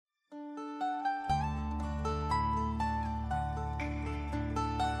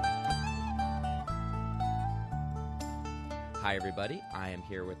Hi, everybody. I am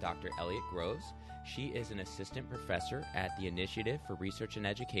here with Dr. Elliott Groves. She is an assistant professor at the Initiative for Research and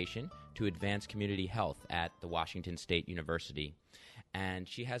Education to Advance Community Health at the Washington State University. And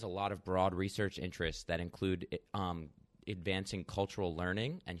she has a lot of broad research interests that include advancing cultural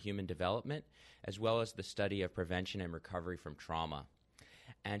learning and human development, as well as the study of prevention and recovery from trauma.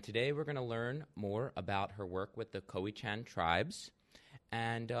 And today we're going to learn more about her work with the Cowichan tribes.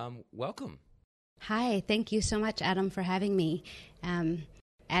 And welcome. Hi, thank you so much, Adam, for having me.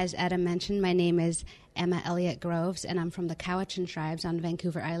 As Adam mentioned, my name is Emma Elliott Groves, and I'm from the Cowichan tribes on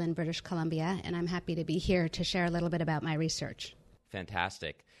Vancouver Island, British Columbia, and I'm happy to be here to share a little bit about my research.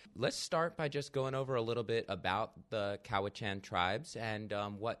 Fantastic. Let's start by just going over a little bit about the Cowichan tribes and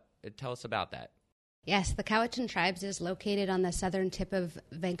tell us about that. Yes, the Cowichan tribes is located on the southern tip of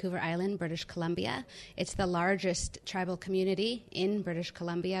Vancouver Island, British Columbia. It's the largest tribal community in British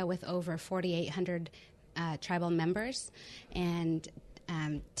Columbia with over 4,800 tribal members. And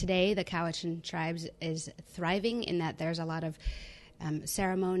today the Cowichan tribes is thriving in that there's a lot of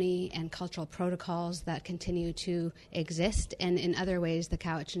ceremony and cultural protocols that continue to exist. And in other ways, the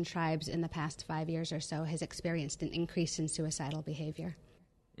Cowichan tribes in the past 5 years or so has experienced an increase in suicidal behavior.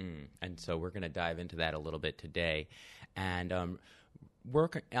 And so we're going to dive into that a little bit today and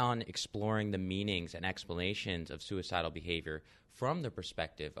work on exploring the meanings and explanations of suicidal behavior from the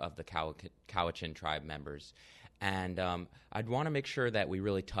perspective of the Cowichan tribe members. And I'd want to make sure that we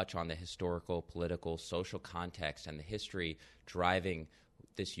really touch on the historical, political, social context and the history driving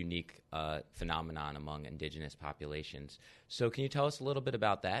this unique phenomenon among Indigenous populations. So can you tell us a little bit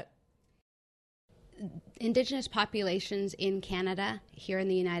about that? Indigenous populations in Canada, here in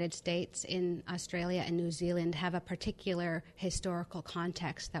the United States, in Australia and New Zealand have a particular historical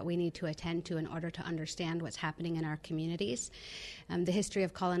context that we need to attend to in order to understand what's happening in our communities. The history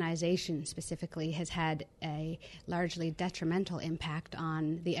of colonization specifically has had a largely detrimental impact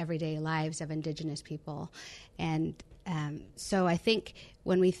on the everyday lives of Indigenous people. And so I think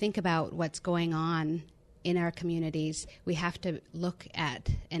when we think about what's going on in our communities, we have to look at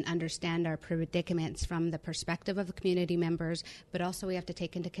and understand our predicaments from the perspective of the community members, but also we have to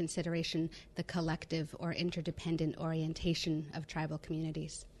take into consideration the collective or interdependent orientation of tribal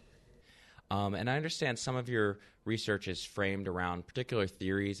communities. And I understand some of your research is framed around particular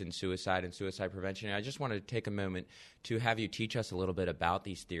theories in suicide and suicide prevention. And I just wanted to take a moment to have you teach us a little bit about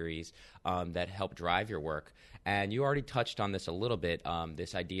these theories that help drive your work. And you already touched on this a little bit,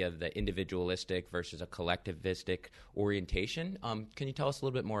 this idea of the individualistic versus a collectivistic orientation. Can you tell us a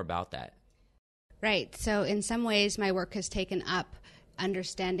little bit more about that? Right. So in some ways, my work has taken up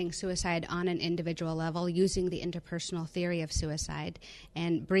understanding suicide on an individual level using the interpersonal theory of suicide.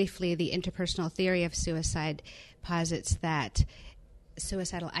 And briefly, the interpersonal theory of suicide posits that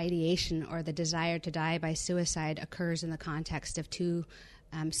suicidal ideation, or the desire to die by suicide, occurs in the context of two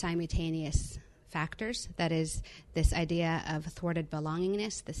simultaneous factors. That is, this idea of thwarted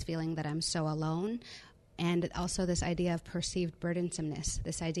belongingness, this feeling that I'm so alone, and also this idea of perceived burdensomeness,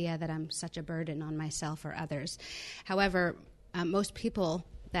 this idea that I'm such a burden on myself or others. However, most people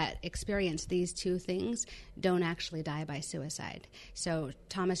that experience these two things don't actually die by suicide. So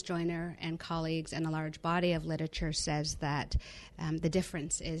Thomas Joyner and colleagues and a large body of literature says that the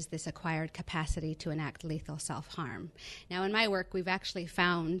difference is this acquired capacity to enact lethal self-harm. Now, in my work, we've actually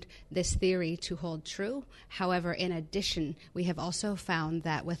found this theory to hold true. However, in addition, we have also found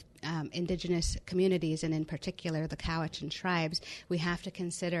that with Indigenous communities, and in particular the Cowichan tribes, we have to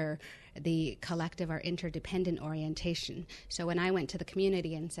consider the collective or interdependent orientation. So when I went to the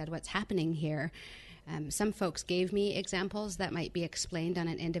community and said, what's happening here, some folks gave me examples that might be explained on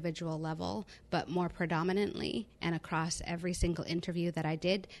an individual level, but more predominantly, and across every single interview that I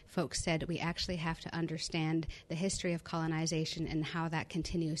did, folks said we actually have to understand the history of colonization and how that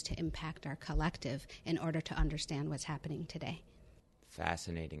continues to impact our collective in order to understand what's happening today.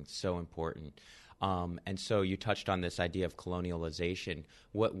 Fascinating, so important. And so you touched on this idea of colonialization.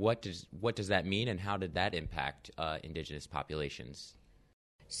 What does that mean, and how did that impact Indigenous populations?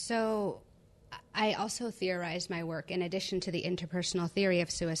 So I also theorized my work, in addition to the interpersonal theory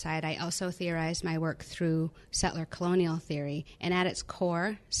of suicide, I also theorized my work through settler colonial theory. And at its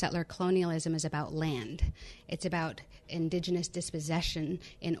core, settler colonialism is about land. It's about Indigenous dispossession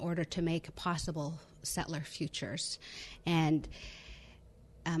in order to make possible settler futures. And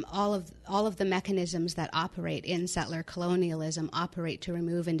all of the mechanisms that operate in settler colonialism operate to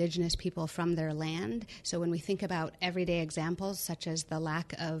remove Indigenous people from their land. So when we think about everyday examples, such as the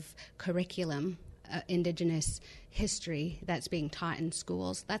lack of curriculum Indigenous history that's being taught in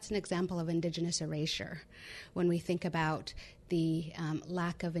schools, that's an example of Indigenous erasure. When we think about the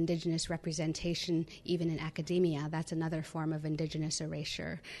lack of Indigenous representation even in academia, that's another form of Indigenous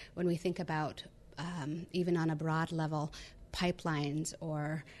erasure. When we think about, even on a broad level, pipelines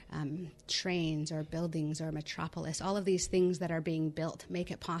or trains or buildings or metropolis, all of these things that are being built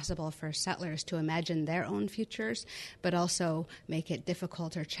make it possible for settlers to imagine their own futures, but also make it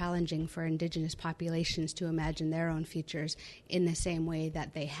difficult or challenging for Indigenous populations to imagine their own futures in the same way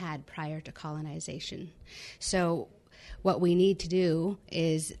that they had prior to colonization. So what we need to do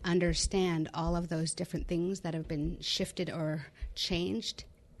is understand all of those different things that have been shifted or changed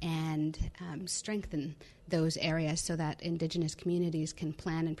and strengthen those areas so that Indigenous communities can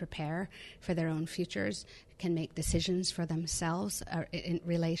plan and prepare for their own futures, can make decisions for themselves in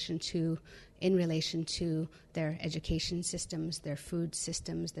relation to their education systems, their food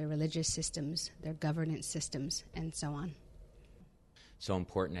systems, their religious systems, their governance systems, and so on. So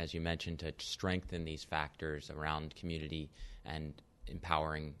important, as you mentioned, to strengthen these factors around community and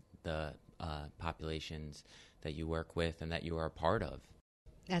empowering the populations that you work with and that you are a part of.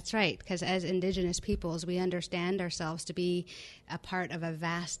 That's right, because as Indigenous peoples, we understand ourselves to be a part of a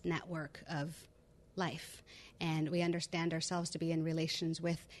vast network of life. And we understand ourselves to be in relations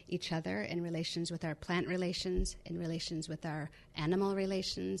with each other, in relations with our plant relations, in relations with our animal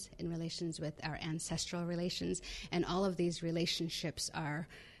relations, in relations with our ancestral relations. And all of these relationships are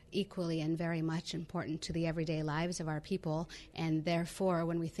equally and very much important to the everyday lives of our people. And therefore,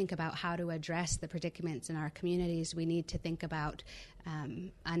 when we think about how to address the predicaments in our communities, we need to think about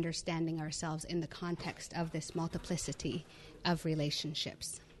understanding ourselves in the context of this multiplicity of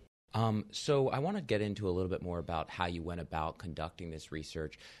relationships. So I want to get into a little bit more about how you went about conducting this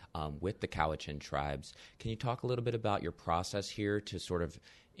research with the Cowichan tribes. Can you talk a little bit about your process here to sort of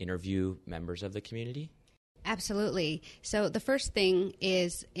interview members of the community? Absolutely. So the first thing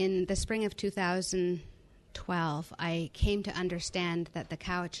is, in the spring of 2012, I came to understand that the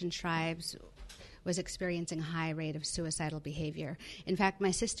Cowichan tribes was experiencing a high rate of suicidal behavior. In fact, my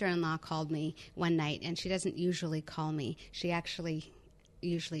sister-in-law called me one night, and she doesn't usually call me. She actually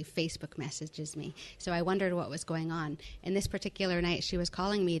usually Facebook messages me. So I wondered what was going on. And this particular night, she was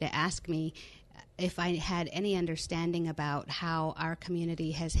calling me to ask me if I had any understanding about how our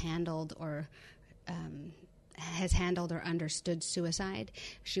community has handled or understood suicide.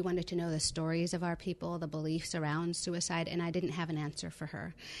 She wanted to know the stories of our people, the beliefs around suicide, and I didn't have an answer for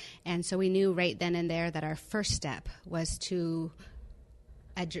her. And so we knew right then and there that our first step was to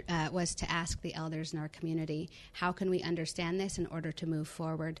ask the elders in our community, how can we understand this in order to move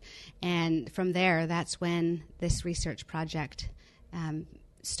forward? And from there, that's when this research project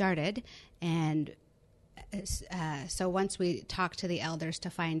started. And so once we talked to the elders to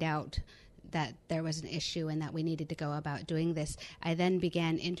find out that there was an issue and that we needed to go about doing this, I then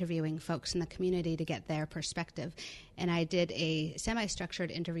began interviewing folks in the community to get their perspective. And I did a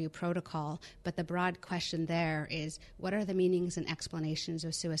semi-structured interview protocol, but the broad question there is, what are the meanings and explanations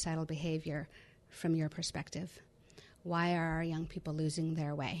of suicidal behavior from your perspective? Why are our young people losing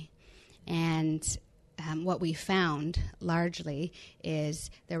their way? And what we found largely is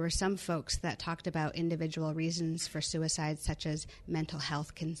there were some folks that talked about individual reasons for suicide, such as mental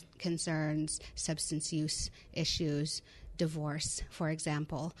health concerns, substance use issues, divorce, for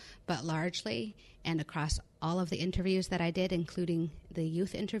example. But largely, and across all of the interviews that I did, including the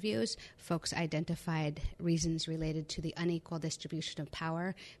youth interviews, folks identified reasons related to the unequal distribution of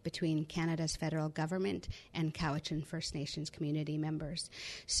power between Canada's federal government and Cowichan First Nations community members.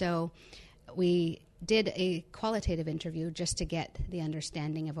 So we did a qualitative interview just to get the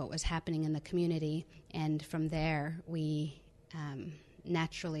understanding of what was happening in the community, and from there we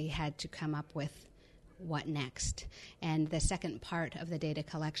naturally had to come up with what next. And the second part of the data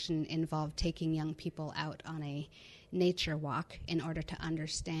collection involved taking young people out on a nature walk in order to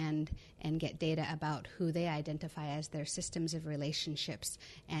understand and get data about who they identify as their systems of relationships,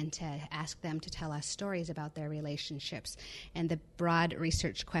 and to ask them to tell us stories about their relationships. And the broad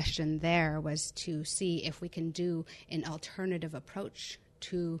research question there was to see if we can do an alternative approach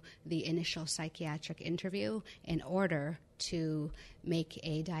to the initial psychiatric interview in order to make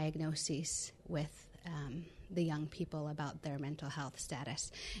a diagnosis with the young people about their mental health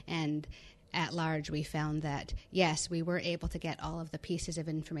status. And at large, we found that, yes, we were able to get all of the pieces of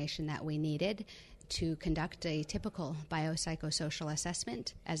information that we needed to conduct a typical biopsychosocial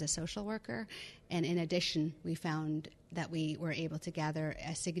assessment as a social worker. And in addition, we found that we were able to gather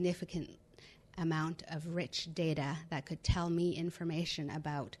a significant amount of rich data that could tell me information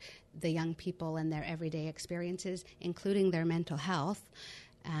about the young people and their everyday experiences, including their mental health,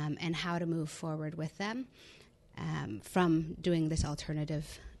 and how to move forward with them from doing this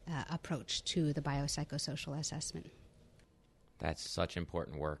alternative approach to the biopsychosocial assessment. That's such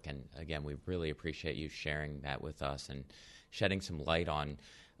important work, and again, we really appreciate you sharing that with us and shedding some light on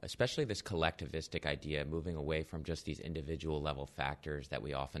especially this collectivistic idea, moving away from just these individual level factors that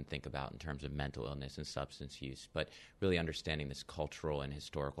we often think about in terms of mental illness and substance use, but really understanding this cultural and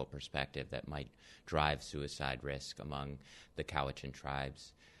historical perspective that might drive suicide risk among the Cowichan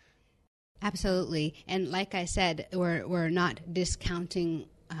tribes. Absolutely. And like I said, we're not discounting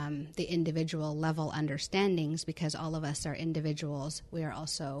the individual level understandings, because all of us are individuals. We are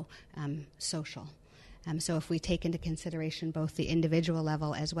also social. So if we take into consideration both the individual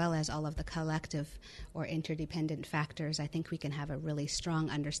level as well as all of the collective or interdependent factors, I think we can have a really strong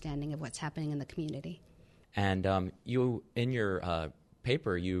understanding of what's happening in the community. And you, in your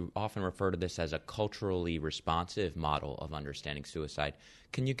paper, you often refer to this as a culturally responsive model of understanding suicide.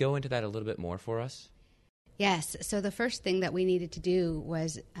 Can you go into that a little bit more for us? Yes. So the first thing that we needed to do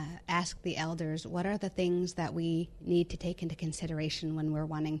was ask the elders, what are the things that we need to take into consideration when we're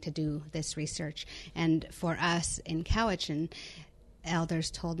wanting to do this research? And for us in Cowichan, elders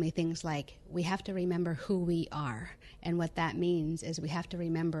told me things like, we have to remember who we are. And what that means is we have to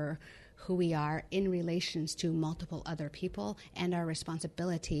remember who we are in relations to multiple other people and our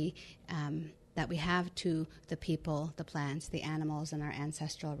responsibility that we have to the people, the plants, the animals, and our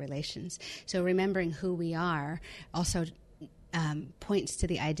ancestral relations. So remembering who we are also points to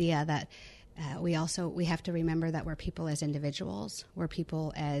the idea that we have to remember that we're people as individuals. We're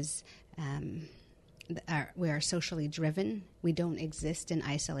people as we are socially driven. We don't exist in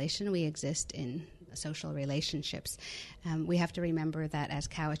isolation. We exist in social relationships. We have to remember that as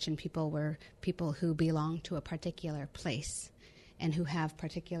Cowichan people, we're people who belong to a particular place and who have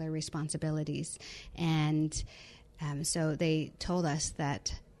particular responsibilities. And so they told us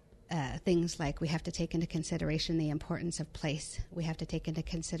that things like we have to take into consideration the importance of place. We have to take into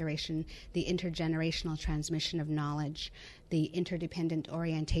consideration the intergenerational transmission of knowledge, the interdependent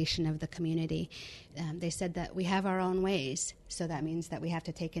orientation of the community. They said that we have our own ways, so that means that we have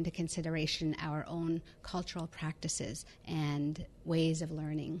to take into consideration our own cultural practices and ways of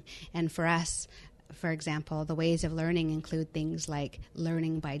learning. And for us, for example, the ways of learning include things like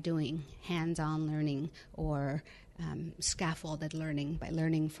learning by doing, hands-on learning, or scaffolded learning by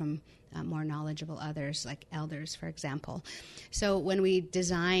learning from more knowledgeable others, like elders, for example. So when we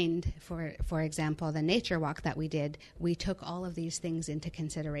designed, for example, the nature walk that we did, we took all of these things into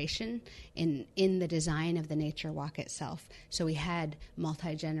consideration in the design of the nature walk itself. So we had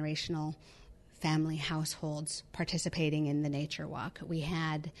multi-generational family households participating in the nature walk. We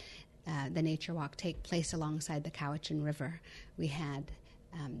had the nature walk take place alongside the Cowichan River. We had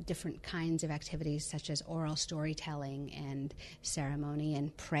different kinds of activities such as oral storytelling and ceremony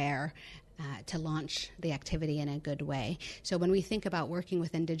and prayer to launch the activity in a good way. So when we think about working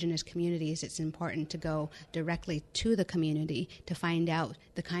with Indigenous communities, it's important to go directly to the community to find out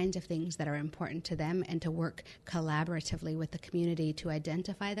the kinds of things that are important to them and to work collaboratively with the community to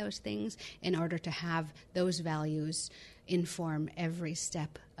identify those things in order to have those values inform every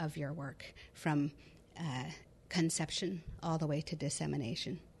step of your work from conception all the way to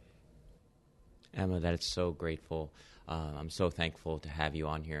dissemination. Emma, that's so grateful. I'm so thankful to have you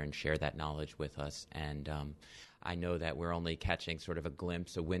on here and share that knowledge with us. And I know that we're only catching sort of a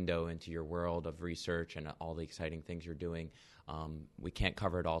glimpse, a window into your world of research and all the exciting things you're doing. We can't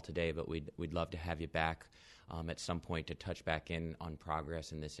cover it all today, but we'd love to have you back at some point to touch back in on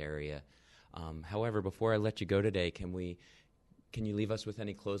progress in this area. However, before I let you go today, can you leave us with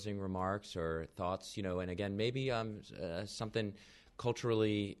any closing remarks or thoughts? And again, maybe something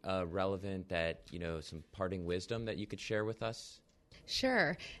culturally relevant that, some parting wisdom that you could share with us?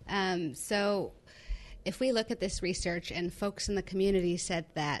 Sure. So if we look at this research, and folks in the community said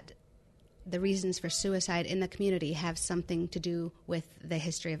that the reasons for suicide in the community have something to do with the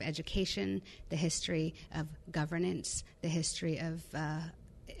history of education, the history of governance, the history of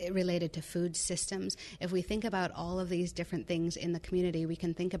related to food systems. If we think about all of these different things in the community, we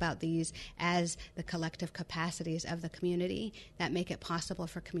can think about these as the collective capacities of the community that make it possible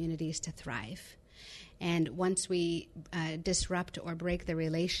for communities to thrive. And once we disrupt or break the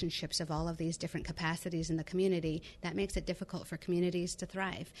relationships of all of these different capacities in the community, that makes it difficult for communities to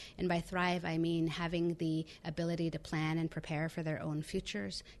thrive. And by thrive, I mean having the ability to plan and prepare for their own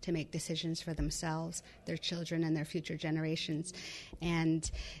futures, to make decisions for themselves, their children, and their future generations.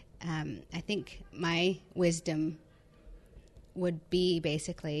 And I think my wisdom would be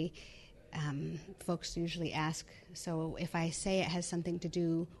basically, folks usually ask, so if I say it has something to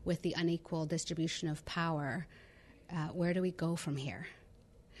do with the unequal distribution of power, where do we go from here?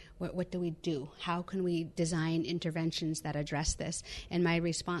 What do we do? How can we design interventions that address this? And my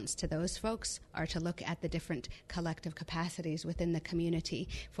response to those folks are to look at the different collective capacities within the community.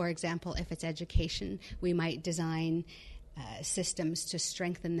 For example, if it's education, we might design systems to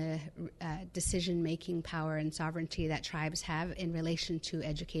strengthen the decision-making power and sovereignty that tribes have in relation to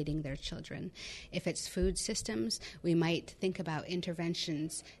educating their children. If it's food systems, we might think about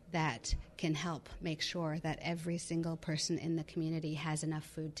interventions that can help make sure that every single person in the community has enough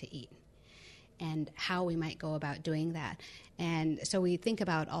food to eat, and how we might go about doing that. And so we think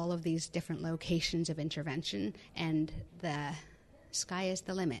about all of these different locations of intervention, and the sky is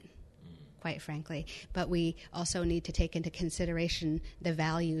the limit, quite frankly. But we also need to take into consideration the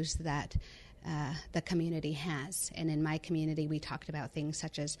values that the community has. And in my community, we talked about things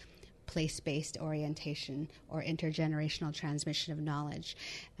such as place-based orientation or intergenerational transmission of knowledge.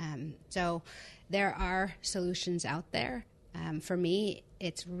 So there are solutions out there. For me,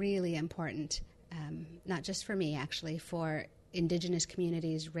 it's really important, not just for me actually, for Indigenous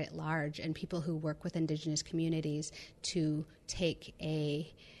communities writ large and people who work with Indigenous communities to take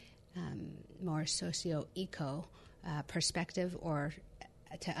a more socio-eco perspective, or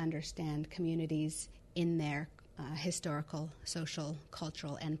to understand communities in their historical, social,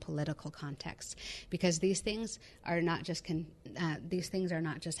 cultural, and political context, because these things are not just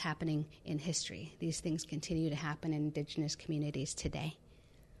happening in history. These things continue to happen in Indigenous communities today.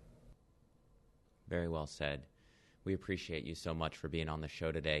 Very well said. We appreciate you so much for being on the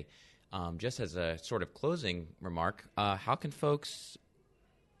show today. Just as a sort of closing remark, how can folks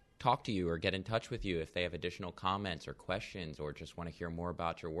talk to you or get in touch with you if they have additional comments or questions, or just want to hear more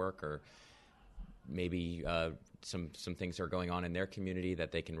about your work, or maybe some things are going on in their community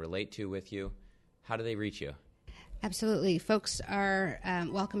that they can relate to with you? How do they reach you? Absolutely. Folks are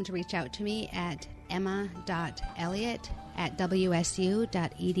welcome to reach out to me at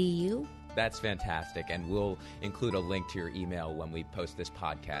emma.elliott@wsu.edu. That's fantastic, and we'll include a link to your email when we post this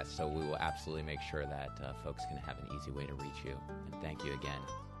podcast, so we will absolutely make sure that folks can have an easy way to reach you. And thank you again.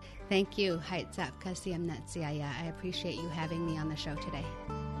 Thank you. I appreciate you having me on the show today.